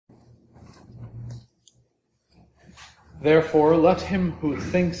Therefore, let him who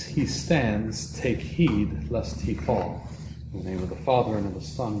thinks he stands take heed lest he fall. In the name of the Father, and of the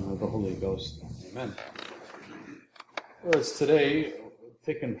Son, and of the Holy Ghost. Amen. Words today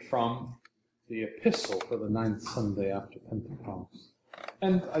taken from the epistle for the 9th Sunday after Pentecost.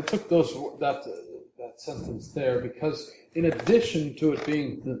 And I took that sentence there because in addition to it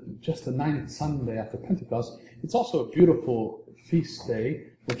being just the 9th Sunday after Pentecost, it's also a beautiful feast day,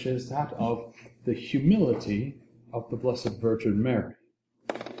 which is that of the humility of the Blessed Virgin Mary.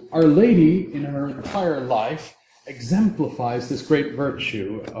 Our Lady, in her entire life, exemplifies this great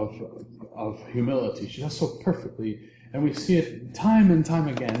virtue of humility. She does so perfectly, and we see it time and time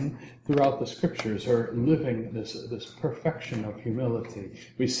again throughout the Scriptures, her living this perfection of humility.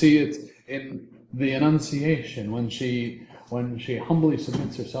 We see it in the Annunciation, when she humbly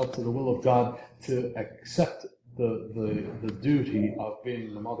submits herself to the will of God to accept the duty of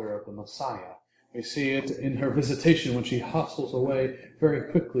being the mother of the Messiah. We see it in her visitation when she hustles away very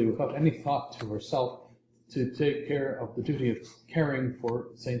quickly without any thought to herself to take care of the duty of caring for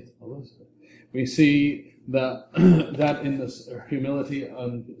Saint Elizabeth. We see that in this humility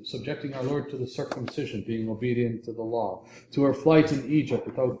and subjecting our Lord to the circumcision, being obedient to the law, to her flight in Egypt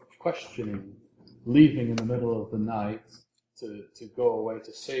without questioning, leaving in the middle of the night to go away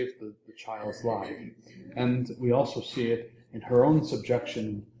to save the child's life. And we also see it in her own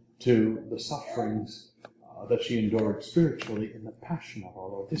subjection to the sufferings that she endured spiritually in the Passion of our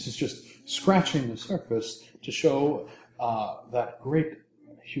Lord. This is just scratching the surface to show that great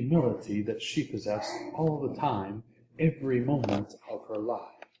humility that she possessed all the time, every moment of her life.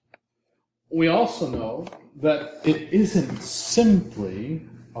 We also know that it isn't simply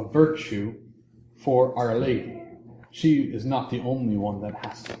a virtue for Our Lady. She is not the only one that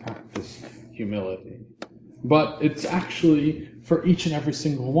has to practice humility. But it's actually for each and every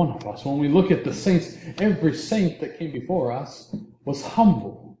single one of us. When we look at the saints, every saint that came before us was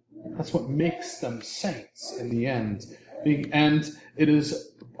humble. That's what makes them saints in the end. And it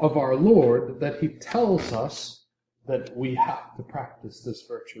is of our Lord that he tells us that we have to practice this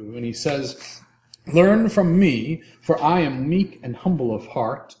virtue. And he says, "Learn from me, for I am meek and humble of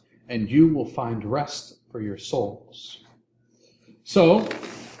heart, and you will find rest for your souls." So,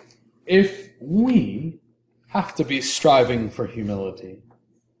 if we have to be striving for humility,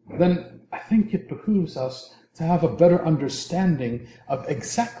 then I think it behooves us to have a better understanding of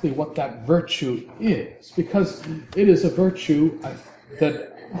exactly what that virtue is, because it is a virtue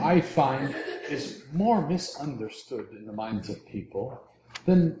that I find is more misunderstood in the minds of people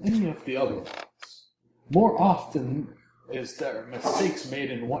than any of the other ones. More often is there mistakes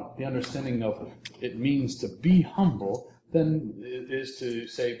made in what the understanding of it means to be humble than it is to,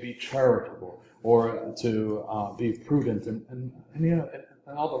 say, be charitable or to be prudent and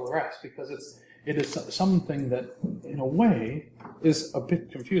all the rest, because it is something that, in a way, is a bit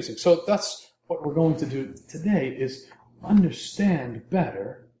confusing. So that's what we're going to do today, is understand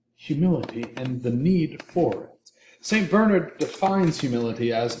better humility and the need for it. St. Bernard defines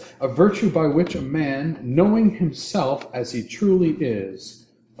humility as a virtue by which a man, knowing himself as he truly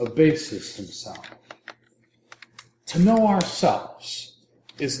is, abases himself. To know ourselves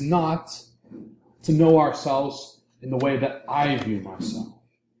is not to know ourselves in the way that I view myself.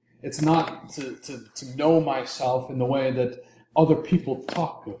 It's not to know myself in the way that other people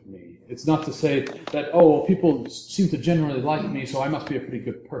talk of me. It's not to say that, oh, people seem to generally like me, so I must be a pretty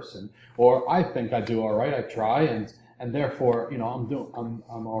good person. Or I think I do all right, I try, and therefore, I'm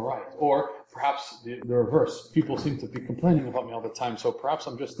all right. Or perhaps the reverse. People seem to be complaining about me all the time, so perhaps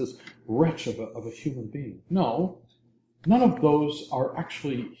I'm just this wretch of a human being. No. None of those are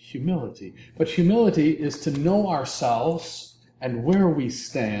actually humility. But humility is to know ourselves and where we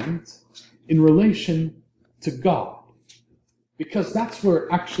stand in relation to God. Because that's where it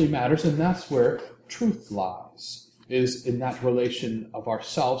actually matters, and that's where truth lies, is in that relation of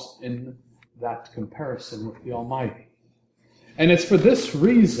ourselves, in that comparison with the Almighty. And it's for this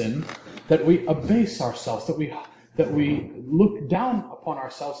reason that we abase ourselves, that we look down upon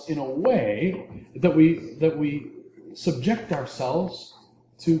ourselves in a way that we subject ourselves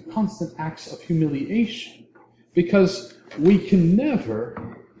to constant acts of humiliation, because we can never,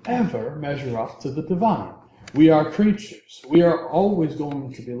 ever measure up to the divine. We are creatures. We are always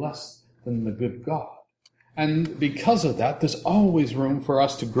going to be less than the good God. And because of that, there's always room for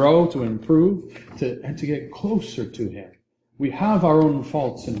us to grow, to improve, and to get closer to him. We have our own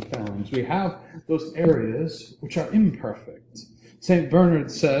faults and failings. We have those areas which are imperfect. St.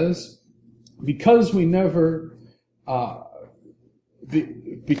 Bernard says, because we never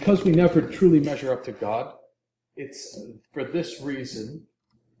truly measure up to God, it's for this reason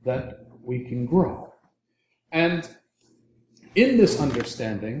that we can grow. And In this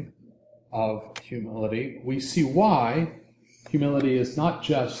understanding of humility, we see why humility is not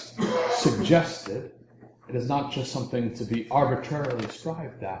just suggested, it is not just something to be arbitrarily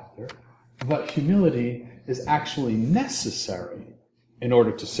strived after, but humility is actually necessary in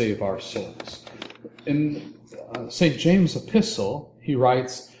order to save our souls. In St. James' epistle, he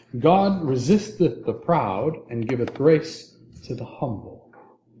writes, God resisteth the proud and giveth grace to the humble.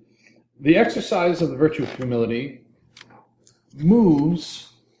 The exercise of the virtue of humility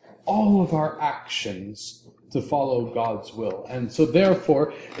moves all of our actions to follow God's will. And so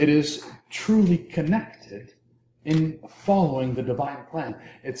therefore, it is truly connected in following the divine plan.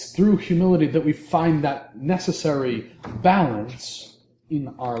 It's through humility that we find that necessary balance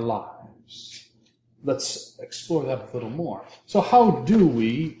in our lives. Let's explore that a little more. So how do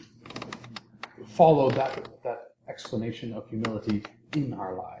we follow that explanation of humility in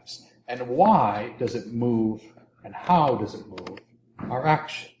our lives? And why does it move, and how does it move our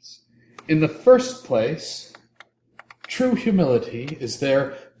actions? In the first place, true humility is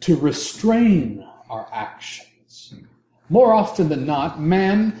there to restrain our actions. More often than not,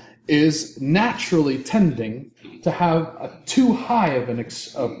 man is naturally tending to have a too high of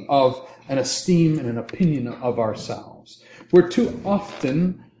an esteem and an opinion of ourselves. We're too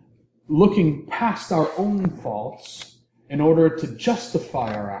often looking past our own faults in order to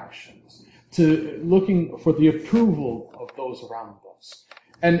justify our actions, to looking for the approval of those around us.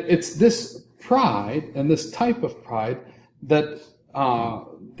 And it's this pride and this type of pride that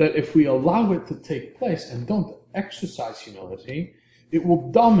if we allow it to take place and don't exercise humility, it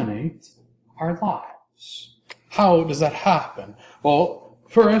will dominate our lives. How does that happen? Well,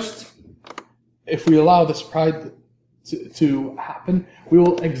 first, if we allow this pride to happen, we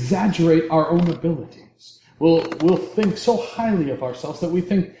will exaggerate our own abilities. We'll think so highly of ourselves that we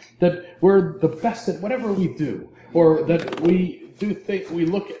think that we're the best at whatever we do, or that we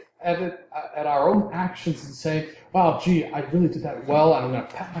look at our own actions and say, wow, gee, I really did that well, and I'm going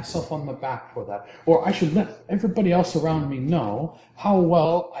to pat myself on the back for that. Or I should let everybody else around me know how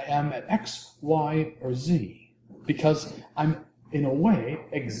well I am at X, Y, or Z, because I'm, in a way,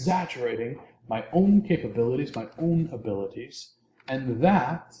 exaggerating my own capabilities, my own abilities, and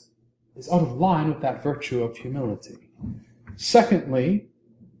that is out of line with that virtue of humility. Secondly,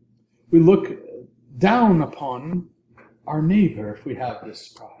 we look down upon our neighbor if we have this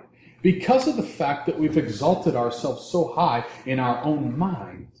pride. Because of the fact that we've exalted ourselves so high in our own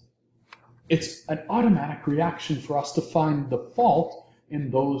mind, it's an automatic reaction for us to find the fault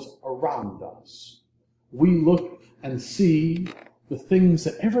in those around us. We look and see the things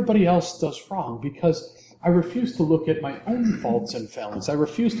that everybody else does wrong because I refuse to look at my own faults and failings. I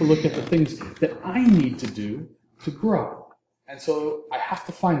refuse to look at the things that I need to do to grow. And so I have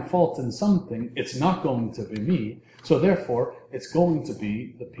to find fault in something. It's not going to be me. So therefore, it's going to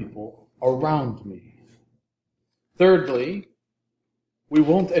be the people around me. Thirdly, we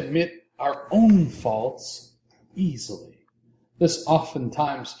won't admit our own faults easily. This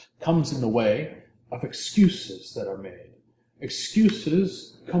oftentimes comes in the way of excuses that are made.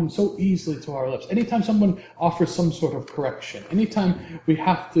 Excuses come so easily to our lips. Anytime someone offers some sort of correction, anytime we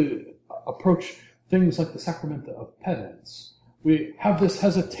have to approach things like the sacrament of penance, we have this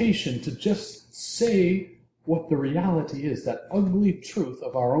hesitation to just say what the reality is, that ugly truth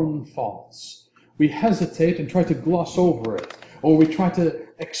of our own faults. We hesitate and try to gloss over it, or we try to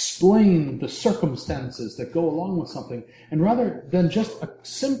explain the circumstances that go along with something, and rather than just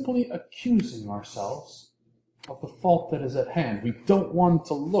simply accusing ourselves of the fault that is at hand, we don't want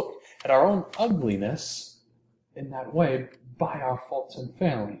to look at our own ugliness in that way by our faults and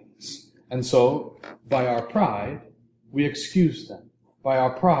failings. And so, by our pride, we excuse them. By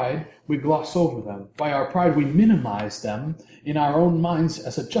our pride, we gloss over them. By our pride, we minimize them in our own minds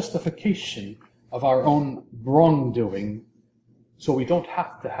as a justification of our own wrongdoing, so we don't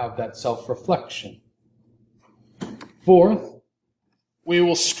have to have that self-reflection. Fourth, we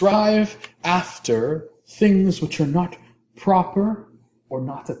will strive after things which are not proper or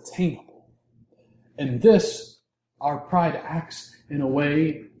not attainable. In this, our pride acts in a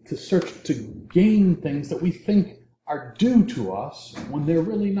way to search to gain things that we think are due to us when they're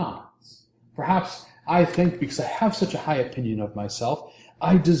really not. Perhaps I think, because I have such a high opinion of myself,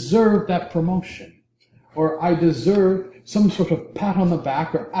 I deserve that promotion, or I deserve some sort of pat on the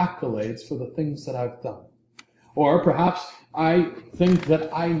back or accolades for the things that I've done. Or perhaps I think that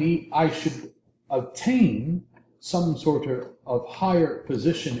I should obtain some sort of higher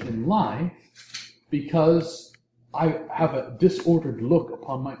position in life because I have a disordered look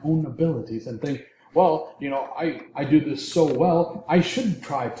upon my own abilities and think, well, I do this so well, I should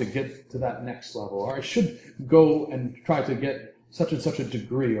try to get to that next level, or I should go and try to get such and such a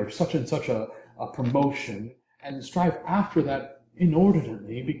degree, or such and such a promotion, and strive after that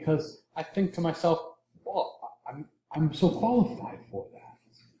inordinately, because I think to myself, well, I'm so qualified for that.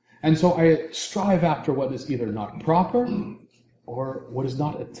 And so I strive after what is either not proper or what is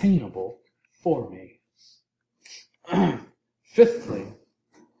not attainable for me. Fifthly,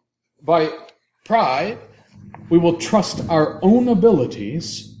 by pride, we will trust our own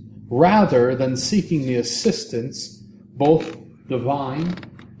abilities rather than seeking the assistance, both divine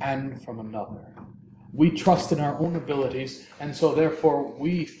and from another. We trust in our own abilities, and so therefore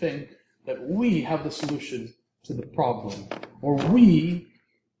we think that we have the solution to the problem, or we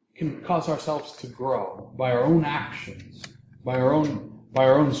can cause ourselves to grow by our own actions, by our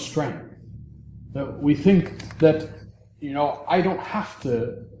own strength. That we think that, I don't have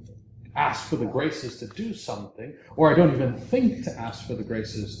to ask for the graces to do something, or I don't even think to ask for the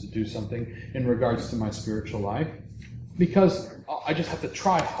graces to do something in regards to my spiritual life, because I just have to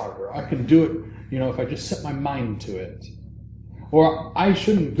try harder. I can do it, if I just set my mind to it. Or I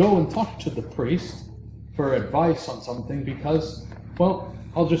shouldn't go and talk to the priest for advice on something because, well,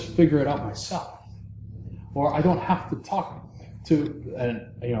 I'll just figure it out myself. Or I don't have to talk to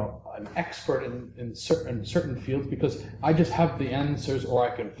an expert in certain fields because I just have the answers, or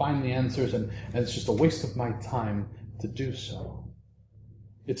I can find the answers, and it's just a waste of my time to do so.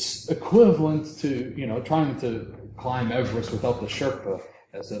 It's equivalent to trying to climb Everest without the Sherpa,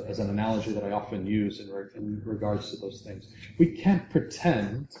 as an analogy that I often use in regards to those things. We can't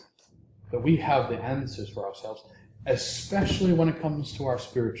pretend that we have the answers for ourselves, especially when it comes to our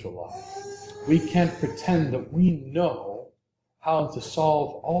spiritual life. We can't pretend that we know how to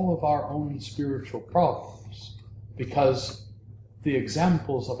solve all of our own spiritual problems, because the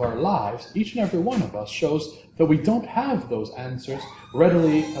examples of our lives, each and every one of us, shows that we don't have those answers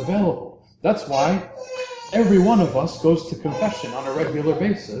readily available. That's why every one of us goes to confession on a regular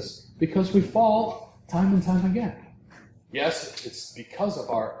basis, because we fall time and time again. Yes, it's because of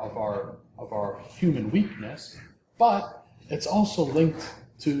our human weakness, but it's also linked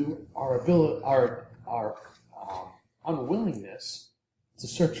to our ability, our unwillingness to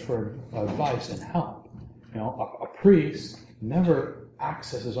search for advice and help. A priest never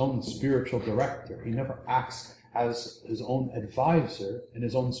acts as his own spiritual director. He never acts as his own advisor in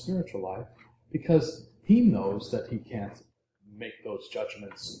his own spiritual life, because he knows that he can't make those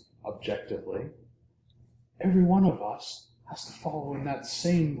judgments objectively. Every one of us has to follow in that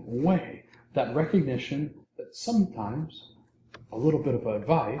same way, that recognition that sometimes a little bit of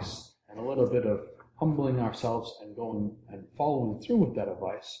advice and a little bit of humbling ourselves and going and following through with that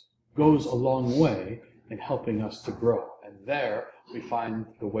advice goes a long way in helping us to grow. And there we find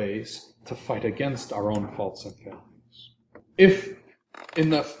the ways to fight against our own faults and failings. If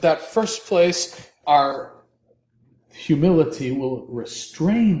in that first place our humility will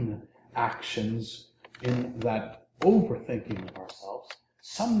restrain actions in that overthinking of ourselves,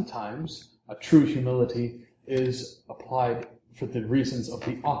 sometimes a true humility is applied for the reasons of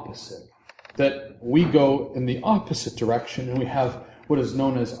the opposite. That we go in the opposite direction and we have what is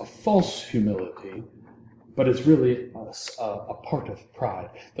known as a false humility, but it's really a part of pride.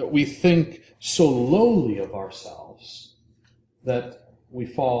 That we think so lowly of ourselves that we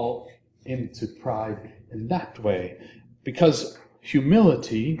fall into pride in that way. Because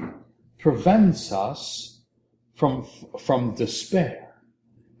humility prevents us from despair.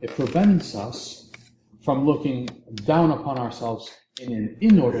 It prevents us from looking down upon ourselves in an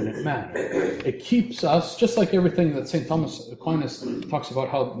inordinate manner. It keeps us, just like everything that St. Thomas Aquinas talks about,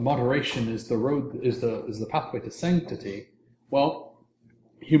 how moderation is the road, is the pathway to sanctity. Well,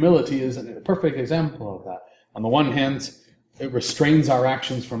 humility is a perfect example of that. On the one hand, it restrains our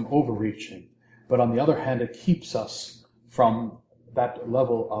actions from overreaching, but on the other hand, it keeps us from that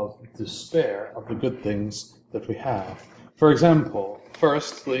level of despair of the good things that we have. For example,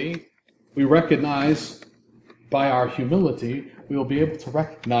 firstly, we recognize by our humility, we will be able to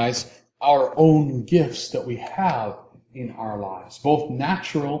recognize our own gifts that we have in our lives, both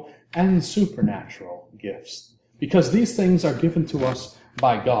natural and supernatural gifts, because these things are given to us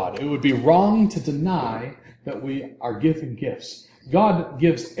by God. It would be wrong to deny that we are given gifts. God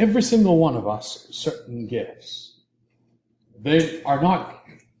gives every single one of us certain gifts. They are not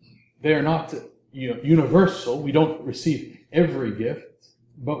universal. We don't receive every gift,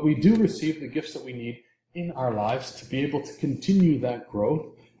 but we do receive the gifts that we need in our lives to be able to continue that growth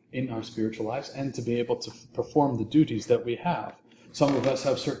in our spiritual lives and to be able to perform the duties that we have. Some of us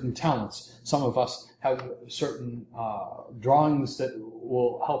have certain talents. Some of us have certain drawings that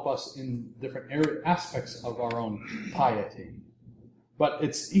will help us in different aspects of our own piety. But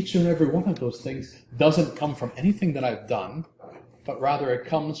it's each and every one of those things doesn't come from anything that I've done, but rather it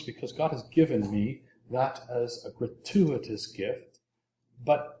comes because God has given me that as a gratuitous gift,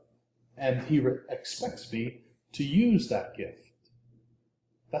 and He expects me to use that gift.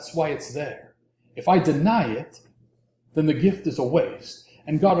 That's why it's there. If I deny it, then the gift is a waste.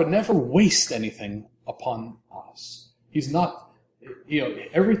 And God would never waste anything upon us. He's not,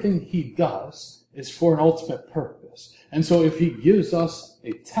 everything He does is for an ultimate purpose. And so if He gives us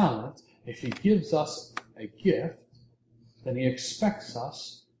a talent, if He gives us a gift, then He expects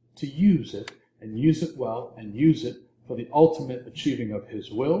us to use it, and use it well, and use it for the ultimate achieving of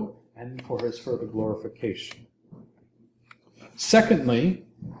His will and for His further glorification. Secondly,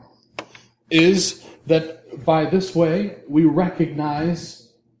 is that by this way we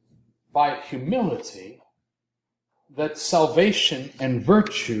recognize by humility that salvation and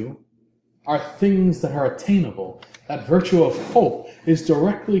virtue are things that are attainable. That virtue of hope is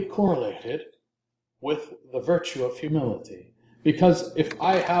directly correlated with the virtue of humility. Because if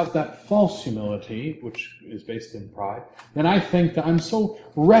I have that false humility, which is based in pride, then I think that I'm so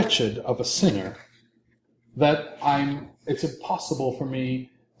wretched of a sinner that it's impossible for me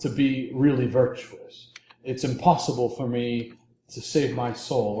to be really virtuous. It's impossible for me to save my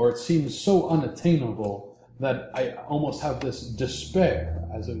soul, or it seems so unattainable that I almost have this despair,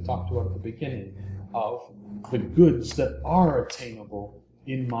 as we talked about at the beginning, of the goods that are attainable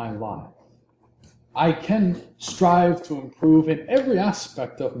in my life. I can strive to improve in every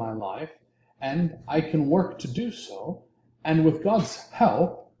aspect of my life, and I can work to do so, and with God's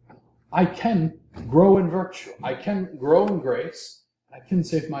help, I can grow in virtue, I can grow in grace, I can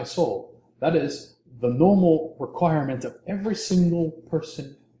save my soul. That is the normal requirement of every single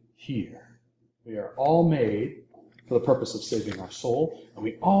person here. We are all made for the purpose of saving our soul, and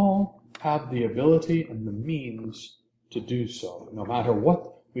we all have the ability and the means to do so. No matter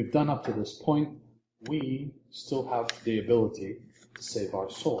what we've done up to this point, we still have the ability to save our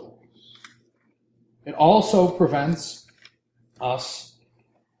souls. It also prevents us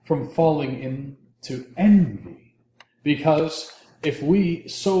from falling into envy, because if we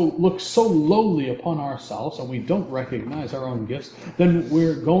look so lowly upon ourselves and we don't recognize our own gifts, then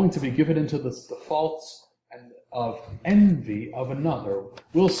we're going to be given into the faults of envy of another.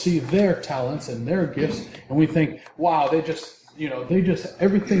 We'll see their talents and their gifts, and we think, wow, they just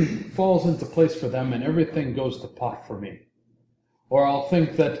everything falls into place for them and everything goes to pot for me. Or I'll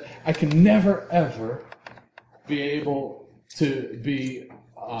think that I can never ever be able to be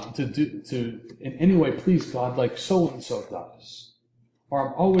to in any way please God like so and so does. Or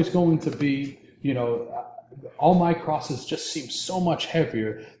I'm always going to be, all my crosses just seem so much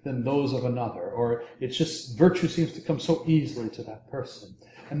heavier than those of another. Or it's just virtue seems to come so easily to that person.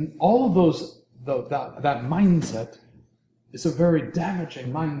 And all of those, that mindset is a very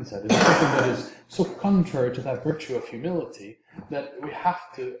damaging mindset. It's something that is so contrary to that virtue of humility that we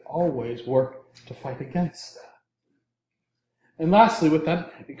have to always work to fight against that. And lastly, with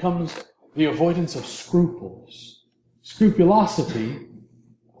that, it comes the avoidance of scruples. Scrupulosity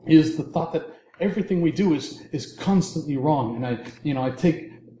is the thought that everything we do is constantly wrong, and I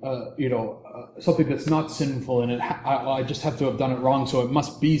take something that's not sinful, and I just have to have done it wrong, so it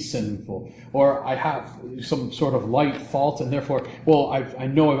must be sinful. Or I have some sort of light fault, and therefore, I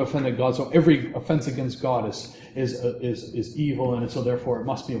know I've offended God, so every offense against God is evil, and so therefore it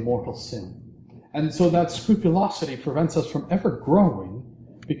must be a mortal sin. And so that scrupulosity prevents us from ever growing,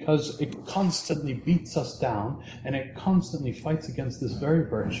 because it constantly beats us down, and it constantly fights against this very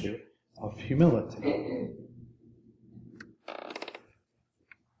virtue of humility.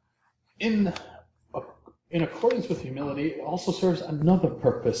 In accordance with humility, it also serves another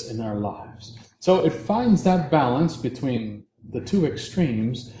purpose in our lives. So it finds that balance between the two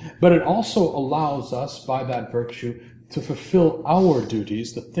extremes, but it also allows us, by that virtue, to fulfill our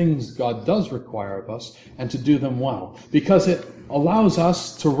duties, the things God does require of us, and to do them well. Because it allows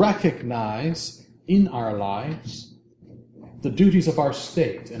us to recognize in our lives the duties of our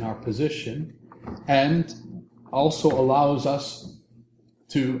state and our position, and also allows us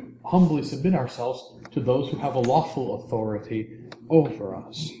to humbly submit ourselves to those who have a lawful authority over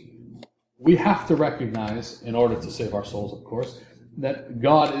us. We have to recognize, in order to save our souls, of course, that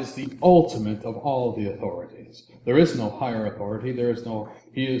God is the ultimate of all the authorities. There is no higher authority.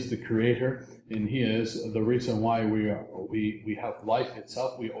 He is the creator, and He is the reason why we have life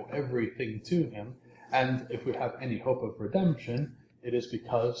itself. We owe everything to Him. And if we have any hope of redemption, it is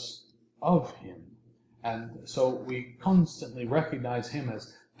because of Him. And so we constantly recognize him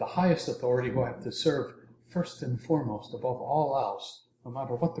as the highest authority who had to serve first and foremost above all else, no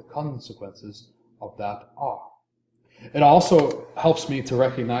matter what the consequences of that are. It also helps me to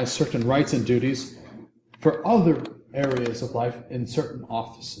recognize certain rights and duties for other areas of life in certain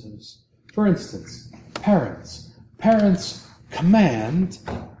offices. For instance, parents. Parents command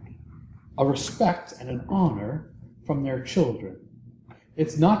a respect and an honor from their children.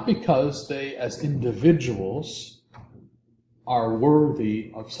 It's not because they, as individuals, are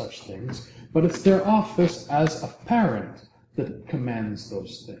worthy of such things, but it's their office as a parent that commands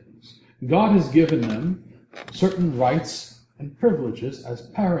those things. God has given them certain rights and privileges as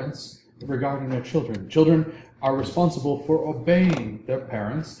parents regarding their children. Children are responsible for obeying their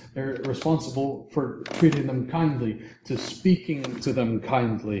parents. They're responsible for treating them kindly, to speaking to them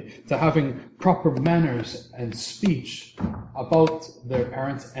kindly, to having proper manners and speech about their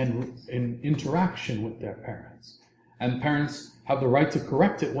parents and in interaction with their parents. And parents have the right to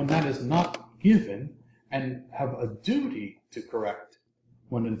correct it when that is not given, and have a duty to correct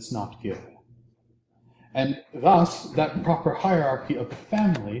when it's not given. And thus, that proper hierarchy of the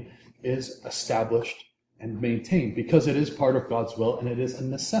family is established and maintained because it is part of God's will, and it is a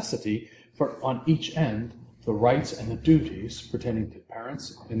necessity for, on each end, the rights and the duties pertaining to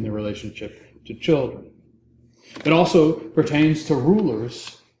parents in their relationship to children. It also pertains to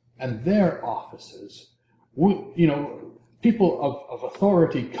rulers and their offices. People of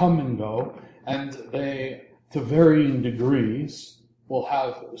authority come and go, and they, to varying degrees, will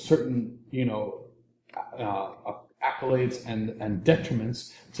have certain, accolades and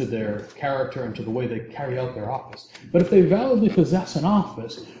detriments to their character and to the way they carry out their office. But if they validly possess an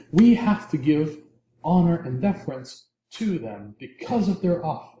office, we have to give honor and deference to them because of their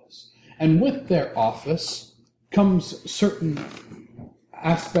office. And with their office comes certain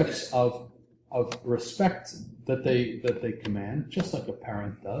aspects of respect that they command, just like a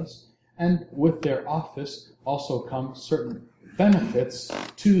parent does. And with their office also come certain benefits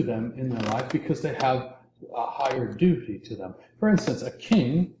to them in their life because they have a higher duty to them. For instance, a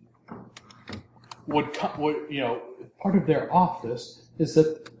king would part of their office is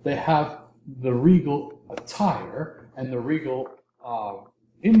that they have the regal attire and the regal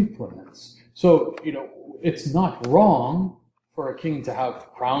implements. So, it's not wrong for a king to have a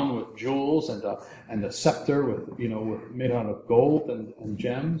crown with jewels and a scepter with made out of gold and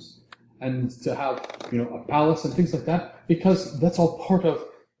gems, and to have a palace and things like that, because that's all part of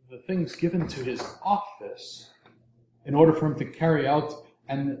the things given to his office in order for him to carry out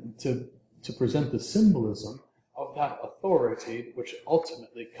and to present the symbolism of that authority which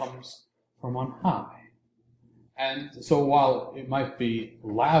ultimately comes from on high. And so while it might be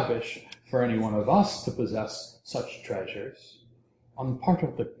lavish for any one of us to possess such treasures, on the part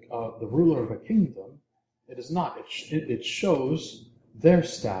of the ruler of a kingdom, it is not. It shows their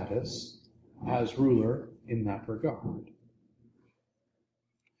status as ruler in that regard.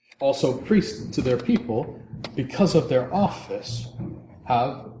 Also, priests to their people, because of their office,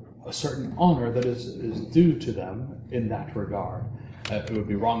 have a certain honor that is due to them in that regard. It would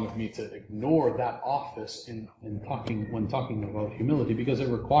be wrong of me to ignore that office when talking about humility, because it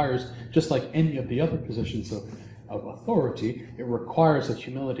requires, just like any of the other positions of authority, it requires a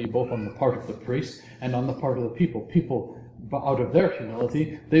humility both on the part of the priest and on the part of the people. People, out of their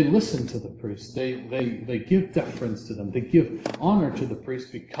humility, they listen to the priest. They give deference to them. They give honor to the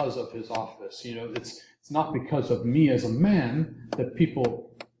priest because of his office. It's not because of me as a man that people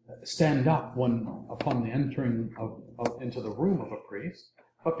stand up upon the entering into the room of a priest,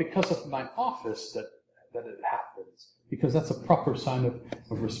 but because of my office that it happens. Because that's a proper sign of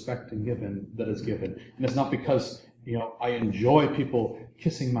respect that is given. And it's not because I enjoy people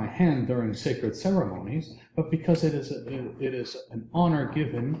kissing my hand during sacred ceremonies, but because it is an honor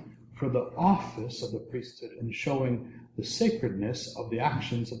given for the office of the priesthood in showing the sacredness of the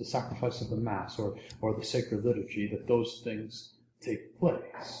actions of the sacrifice of the Mass or the sacred liturgy, that those things take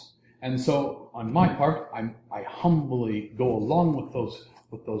place. And so, on my part, I humbly go along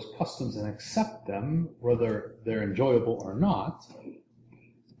with those customs and accept them, whether they're enjoyable or not.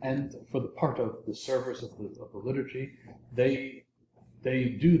 And for the part of the servers of the liturgy, they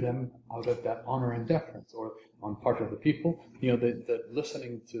do them out of that honor and deference. Or on part of the people, the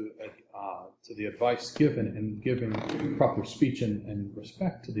listening to the advice given and giving proper speech and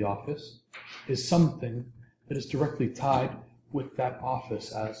respect to the office is something that is directly tied with that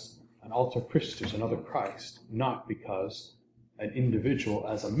office as an alter Christus, another Christ, not because an individual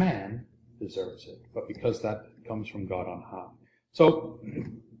as a man deserves it, but because that comes from God on high. So,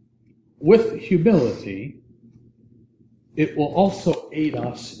 with humility, it will also aid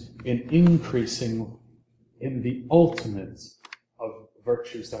us in increasing in the ultimate of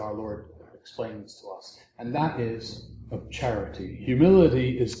virtues that our Lord explains to us, and that is of charity.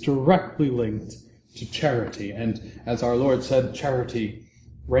 Humility is directly linked to charity, and as our Lord said, charity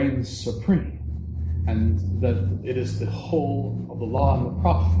reigns supreme, and that it is the whole of the law and the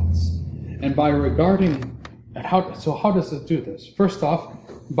prophets. And by regarding, how does it do this? First off,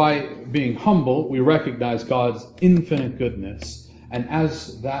 by being humble, we recognize God's infinite goodness, and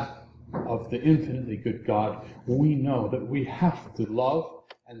as that of the infinitely good God, we know that we have to love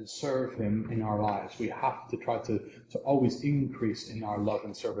and serve him in our lives. We have to try to always increase in our love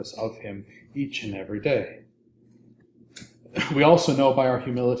and service of him each and every day. We also know by our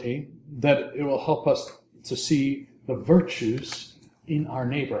humility that it will help us to see the virtues in our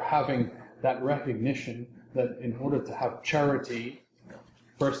neighbor, having that recognition that in order to have charity,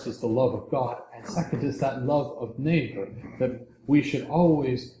 first is the love of God, and second is that love of neighbor, that we should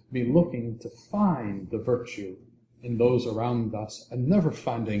always be looking to find the virtue in those around us and never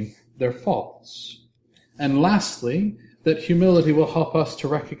finding their faults. And lastly, that humility will help us to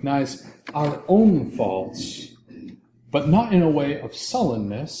recognize our own faults, but not in a way of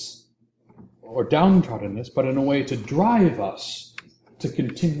sullenness or downtroddenness, but in a way to drive us to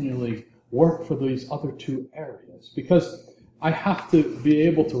continually work for these other two areas. Because I have to be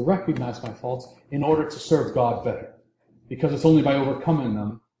able to recognize my faults in order to serve God better. Because it's only by overcoming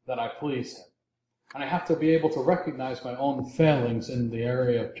them that I please him. And I have to be able to recognize my own failings in the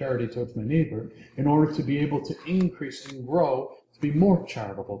area of charity towards my neighbor in order to be able to increase and grow to be more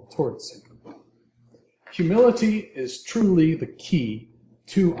charitable towards him. Humility is truly the key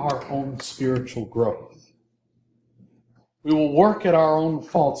to our own spiritual growth. We will work at our own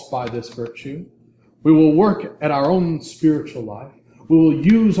faults by this virtue. We will work at our own spiritual life. We will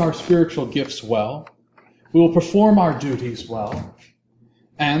use our spiritual gifts well. We will perform our duties well.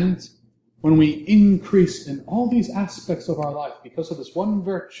 And when we increase in all these aspects of our life because of this one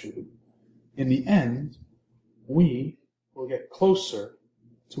virtue, in the end, we will get closer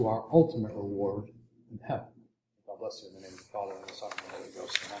to our ultimate reward in heaven. God bless you in the name of the Father, and the Son, and the Holy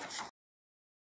Ghost. Amen.